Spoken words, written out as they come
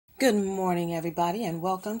Good morning, everybody, and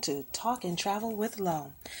welcome to Talk and Travel with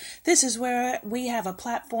Lo. This is where we have a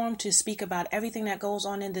platform to speak about everything that goes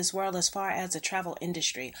on in this world as far as the travel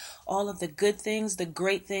industry. All of the good things, the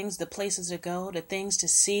great things, the places to go, the things to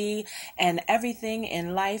see, and everything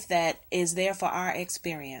in life that is there for our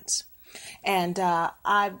experience. And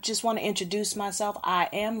I just want to introduce myself. I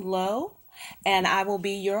am Lo, and I will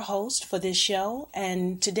be your host for this show.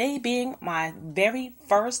 And today being my very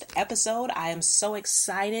first episode, I am so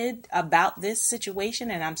excited about this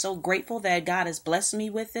situation, and I'm so grateful that God has blessed me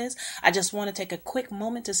with this. I just want to take a quick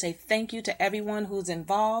moment to say thank you to everyone who's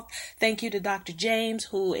involved. Thank you to Dr. James,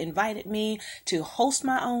 who invited me to host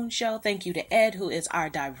my own show. Thank you to Ed, who is our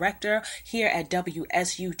director here at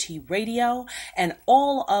WSUT Radio, and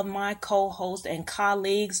all of my co-hosts and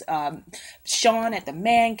colleagues, Sean at the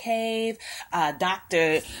Man Cave,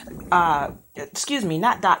 Dr.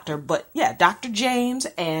 James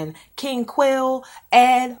and King Quill,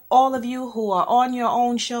 Ed, all of you who are on your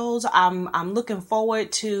own shows. I'm looking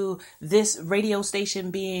forward to this radio station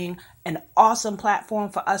being an awesome platform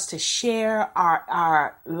for us to share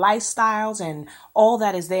our lifestyles and all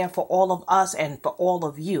that is there for all of us and for all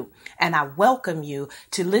of you. And I welcome you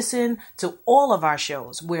to listen to all of our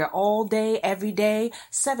shows. We're all day, every day,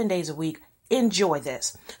 7 days a week. Enjoy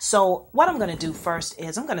this. So what I'm going to do first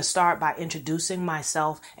is I'm going to start by introducing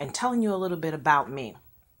myself and telling you a little bit about me.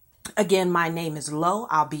 Again, my name is Lo.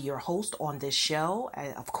 I'll be your host on this show.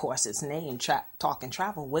 Of course, it's named Talk and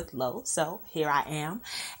Travel with Lo. So here I am.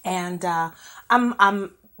 And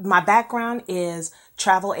my background is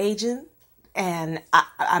travel agent. And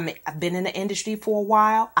I've been in the industry for a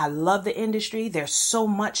while. I love the industry. There's so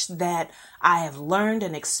much that I have learned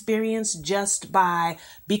and experienced just by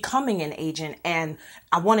becoming an agent. And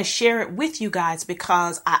I want to share it with you guys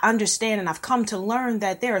because I understand and I've come to learn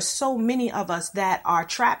that there are so many of us that are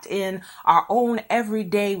trapped in our own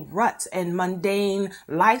everyday ruts and mundane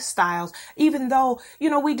lifestyles, even though,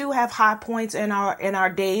 we do have high points in our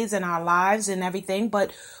days and our lives and everything.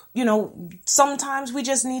 But sometimes we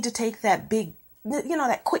just need to take that big,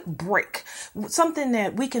 that quick break, something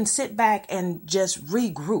that we can sit back and just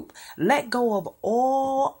regroup, let go of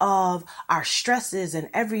all of our stresses and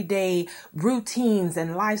everyday routines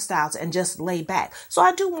and lifestyles and just lay back. So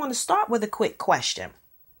I do want to start with a quick question.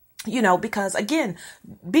 Because again,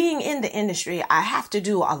 being in the industry, I have to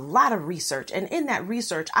do a lot of research. And in that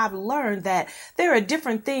research, I've learned that there are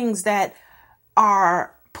different things that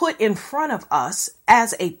are put in front of us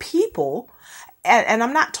as a people. And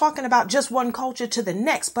I'm not talking about just one culture to the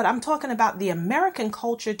next, but I'm talking about the American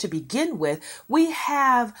culture to begin with. We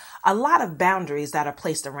have a lot of boundaries that are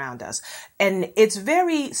placed around us, and it's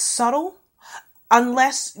very subtle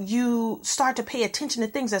unless you start to pay attention to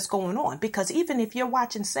things that's going on. Because even if you're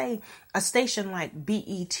watching, say, a station like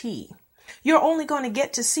BET, you're only going to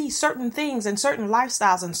get to see certain things and certain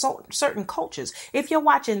lifestyles and certain cultures. If you're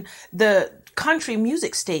watching the country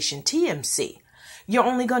music station, TMC, you're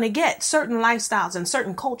only going to get certain lifestyles and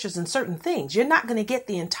certain cultures and certain things. You're not going to get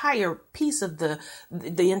the entire piece of the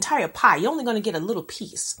entire pie. You're only going to get a little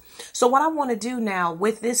piece. So what I want to do now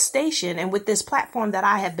with this station and with this platform that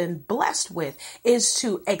I have been blessed with is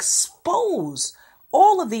to expose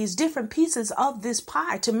all of these different pieces of this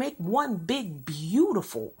pie to make one big,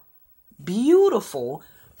 beautiful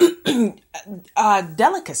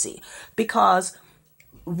delicacy, because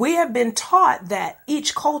we have been taught that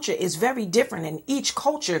each culture is very different and each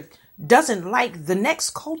culture doesn't like the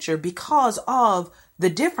next culture because of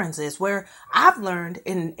the differences. Where I've learned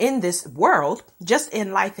in this world, just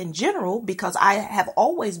in life in general, because I have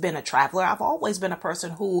always been a traveler. I've always been a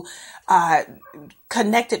person who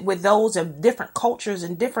connected with those of different cultures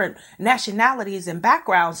and different nationalities and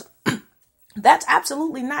backgrounds. That's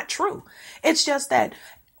absolutely not true. It's just that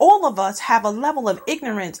all of us have a level of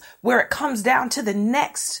ignorance where it comes down to the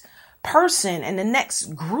next person and the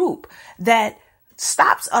next group that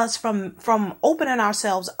stops us from opening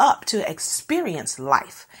ourselves up to experience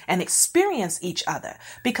life and experience each other.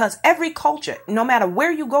 Because every culture, no matter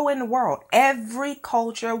where you go in the world, every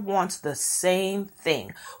culture wants the same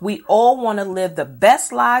thing. We all want to live the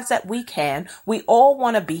best lives that we can. We all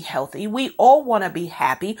want to be healthy. We all want to be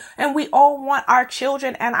happy. And we all want our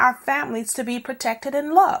children and our families to be protected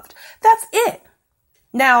and loved. That's it.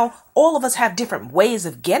 Now, all of us have different ways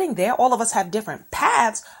of getting there. All of us have different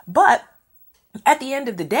paths, but at the end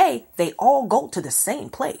of the day, they all go to the same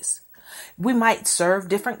place. We might serve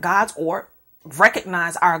different gods or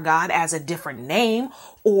recognize our God as a different name,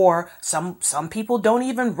 or some people don't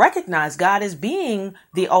even recognize God as being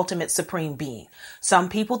the ultimate supreme being. Some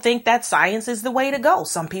people think that science is the way to go.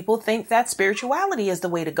 Some people think that spirituality is the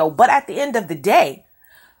way to go. But at the end of the day,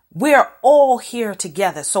 We're all here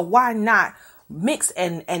together. So why not mix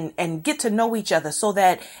and get to know each other so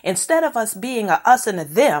that instead of us being a us and a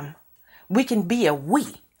them, we can be a we,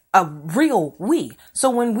 a real we. So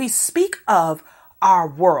when we speak of our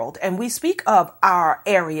world and we speak of our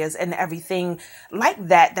areas and everything like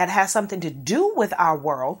that, that has something to do with our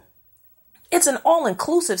world, it's an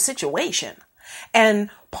all-inclusive situation. And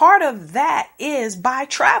part of that is by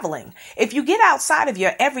traveling. If you get outside of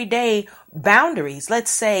your everyday boundaries,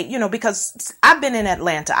 let's say, because I've been in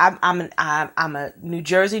Atlanta, I'm a New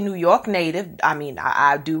Jersey, New York native. I mean,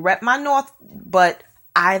 I do rep my North, but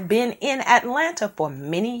I've been in Atlanta for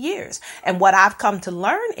many years. And what I've come to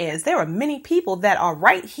learn is there are many people that are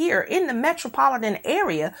right here in the metropolitan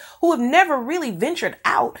area who have never really ventured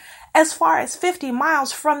out as far as 50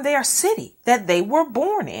 miles from their city that they were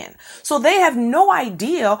born in. So they have no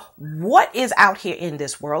idea what is out here in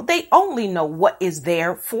this world. They only know what is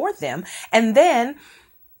there for them. And then,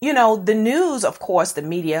 the news, of course, the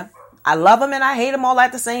media, I love them and I hate them all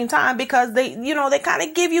at the same time because they kind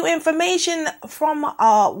of give you information from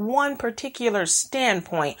one particular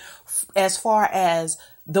standpoint as far as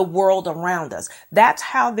the world around us. That's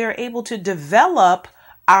how they're able to develop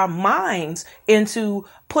our minds into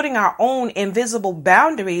putting our own invisible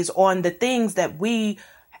boundaries on the things that we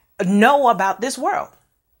know about this world.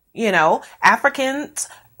 Africans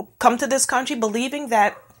come to this country believing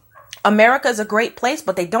that America is a great place,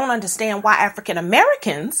 but they don't understand why African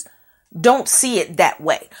Americans don't see it that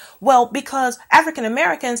way. Well, because African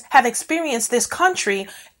Americans have experienced this country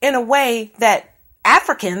in a way that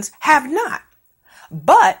Africans have not.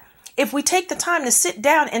 But if we take the time to sit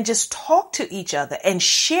down and just talk to each other and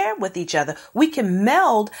share with each other, we can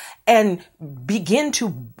meld and begin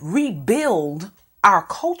to rebuild our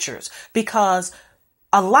cultures, because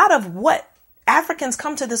a lot of what Africans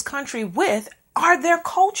come to this country with are their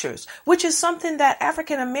cultures, which is something that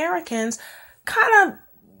African Americans kind of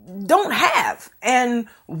don't have and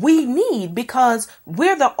we need, because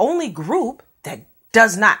we're the only group that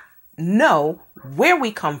does not know where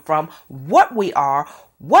we come from, what we are,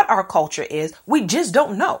 what our culture is. We just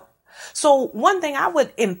don't know. So one thing I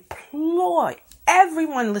would implore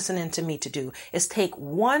everyone listening to me to do is take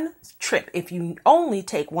one trip. If you only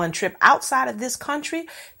take one trip outside of this country,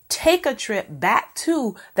 take a trip back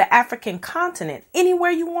to the African continent,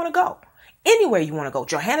 anywhere you want to go,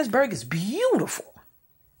 Johannesburg is beautiful.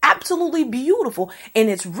 Absolutely beautiful in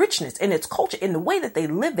its richness, in its culture, in the way that they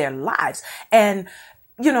live their lives. And,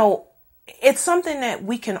 it's something that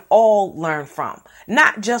we can all learn from,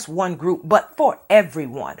 not just one group, but for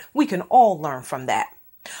everyone. We can all learn from that.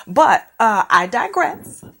 But I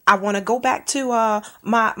digress. I want to go back to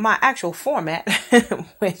my actual format,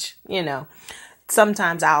 which,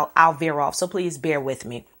 sometimes I'll veer off. So please bear with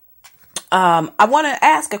me. I want to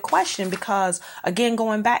ask a question because, again,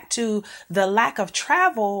 going back to the lack of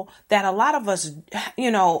travel that a lot of us,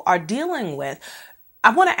 are dealing with,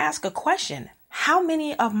 I want to ask a question. How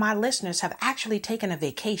many of my listeners have actually taken a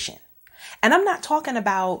vacation? And I'm not talking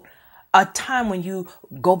about a time when you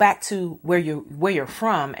go back to where you're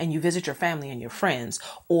from and you visit your family and your friends,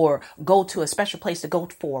 or go to a special place to go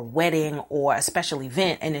for a wedding or a special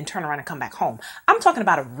event and then turn around and come back home. I'm talking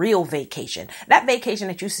about a real vacation. That vacation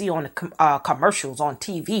that you see on the commercials on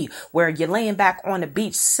TV, where you're laying back on the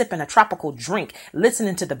beach, sipping a tropical drink,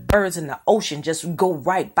 listening to the birds in the ocean just go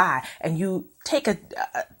right by, and you take a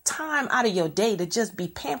time out of your day to just be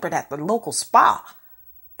pampered at the local spa.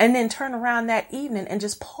 And then turn around that evening and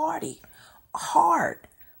just party hard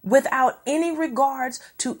without any regards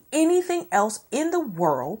to anything else in the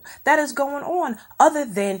world that is going on other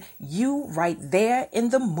than you right there in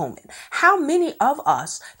the moment. How many of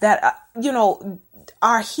us that,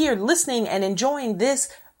 are here listening and enjoying this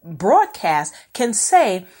broadcast can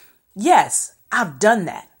say, yes, I've done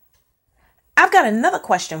that? I've got another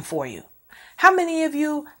question for you. How many of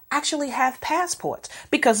you actually have passports?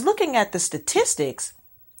 Because looking at the statistics,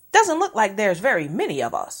 doesn't look like there's very many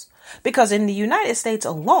of us, because in the United States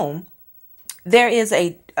alone, there is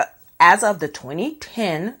as of the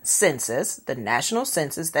 2010 census, the national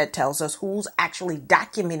census that tells us who's actually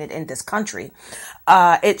documented in this country.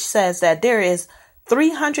 It says that there is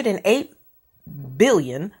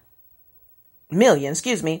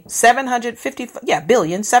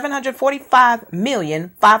 745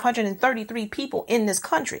 million 533 people in this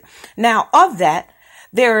country. Now, of that,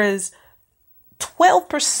 there is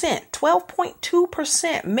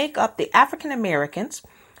 12.2% make up the African Americans,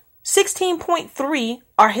 16.3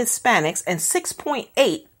 are Hispanics, and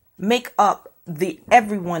 6.8 make up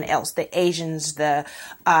everyone else, the Asians, the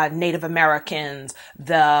Native Americans,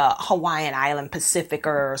 the Hawaiian Island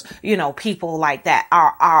Pacificers, people like that,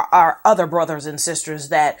 our other brothers and sisters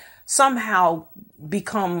that somehow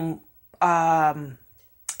become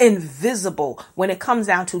invisible when it comes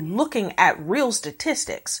down to looking at real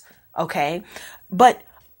statistics. Okay. But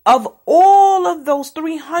of all of those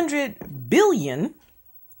 300 billion,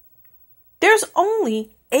 there's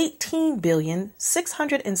only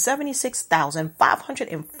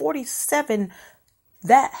 18,676,547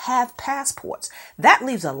 that have passports. That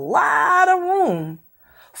leaves a lot of room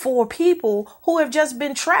for people who have just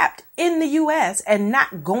been trapped in the U.S. and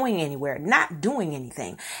not going anywhere, not doing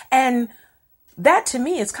anything. And that to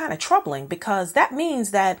me is kind of troubling, because that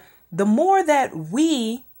means that the more that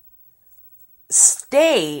we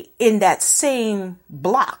stay in that same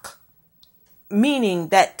block, meaning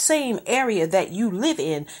that same area that you live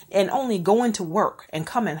in, and only going to work and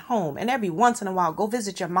coming home, and every once in a while go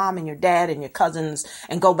visit your mom and your dad and your cousins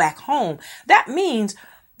and go back home. That means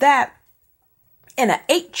that in an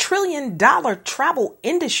 $8 trillion travel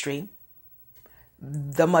industry,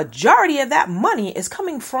 the majority of that money is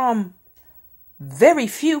coming from very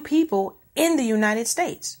few people in the United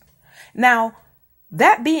States. Now,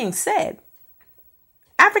 that being said,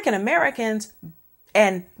 African Americans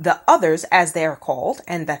and the others, as they're called,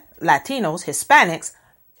 and the Latinos, Hispanics,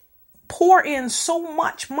 pour in so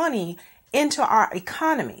much money into our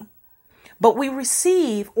economy, but we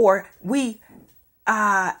receive, or we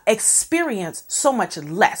experience so much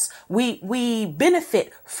less. We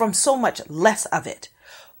benefit from so much less of it.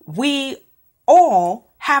 We all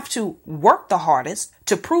have to work the hardest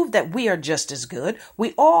to prove that we are just as good.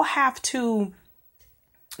 We all have to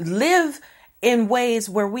live in ways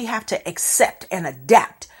where we have to accept and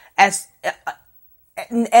adapt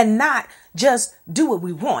and not just do what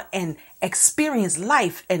we want and experience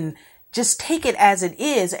life and just take it as it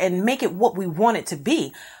is and make it what we want it to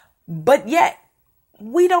be. But yet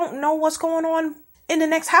we don't know what's going on in the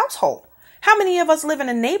next household. How many of us live in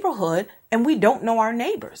a neighborhood and we don't know our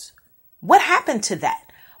neighbors? What happened to that?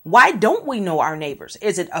 Why don't we know our neighbors?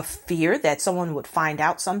 Is it a fear that someone would find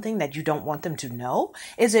out something that you don't want them to know?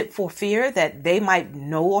 Is it for fear that they might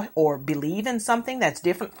know or believe in something that's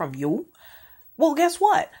different from you? Well, guess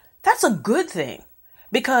what? That's a good thing,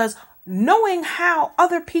 because knowing how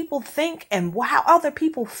other people think and how other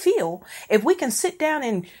people feel, if we can sit down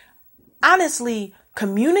and honestly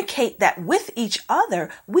communicate that with each other,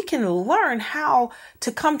 we can learn how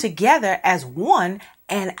to come together as one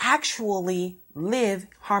and actually live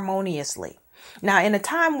harmoniously. Now, in a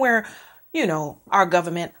time where, our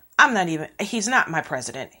government, he's not my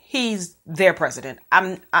president. He's their president.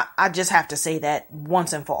 I just have to say that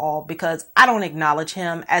once and for all, because I don't acknowledge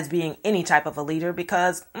him as being any type of a leader,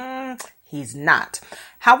 because he's not.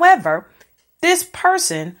 However, this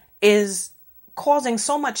person is causing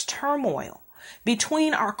so much turmoil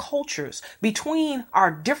between our cultures, between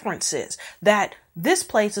our differences, that this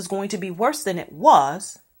place is going to be worse than it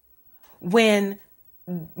was when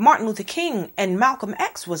Martin Luther King and Malcolm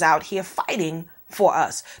X was out here fighting for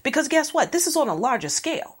us. Because guess what? This is on a larger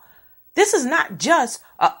scale. This is not just,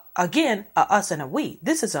 a us and a we.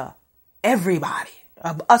 This is a everybody,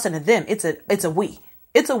 us and a them. It's a we.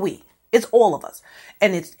 It's a we. It's all of us.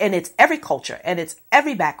 And it's every culture, and it's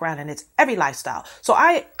every background, and it's every lifestyle. So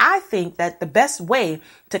I think that the best way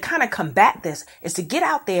to kind of combat this is to get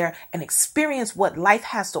out there and experience what life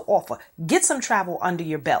has to offer. Get some travel under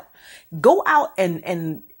your belt. Go out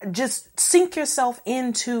and just sink yourself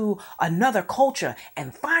into another culture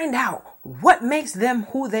and find out what makes them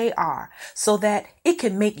who they are, so that it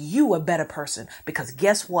can make you a better person. Because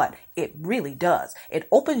guess what? It really does. It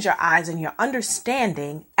opens your eyes and your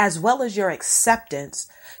understanding, as well as your acceptance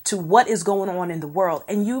to what is going on in the world.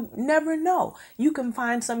 And you never know. You can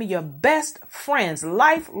find some of your best friends,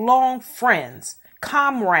 lifelong friends,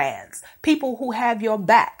 comrades, people who have your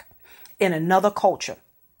back in another culture.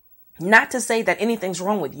 Not to say that anything's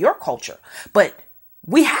wrong with your culture, but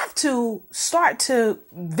we have to start to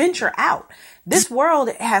venture out. This world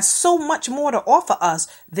has so much more to offer us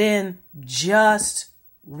than just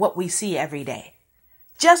what we see every day.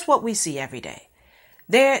 Just what we see every day.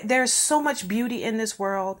 There's so much beauty in this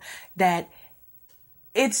world that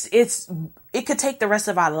it could take the rest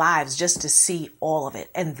of our lives just to see all of it,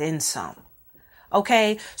 and then some.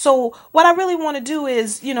 Okay. So what I really want to do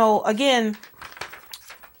is, again,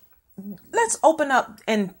 let's open up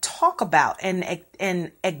and talk about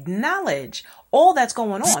and acknowledge all that's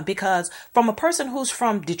going on. Because from a person who's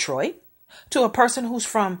from Detroit to a person who's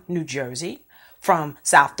from New Jersey, from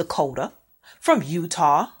South Dakota, from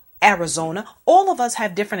Utah, Arizona, all of us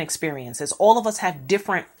have different experiences. All of us have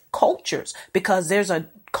different cultures, because there's a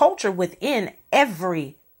culture within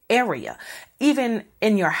every area. Even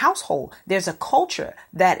in your household, there's a culture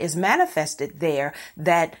that is manifested there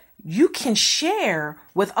that you can share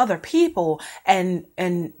with other people and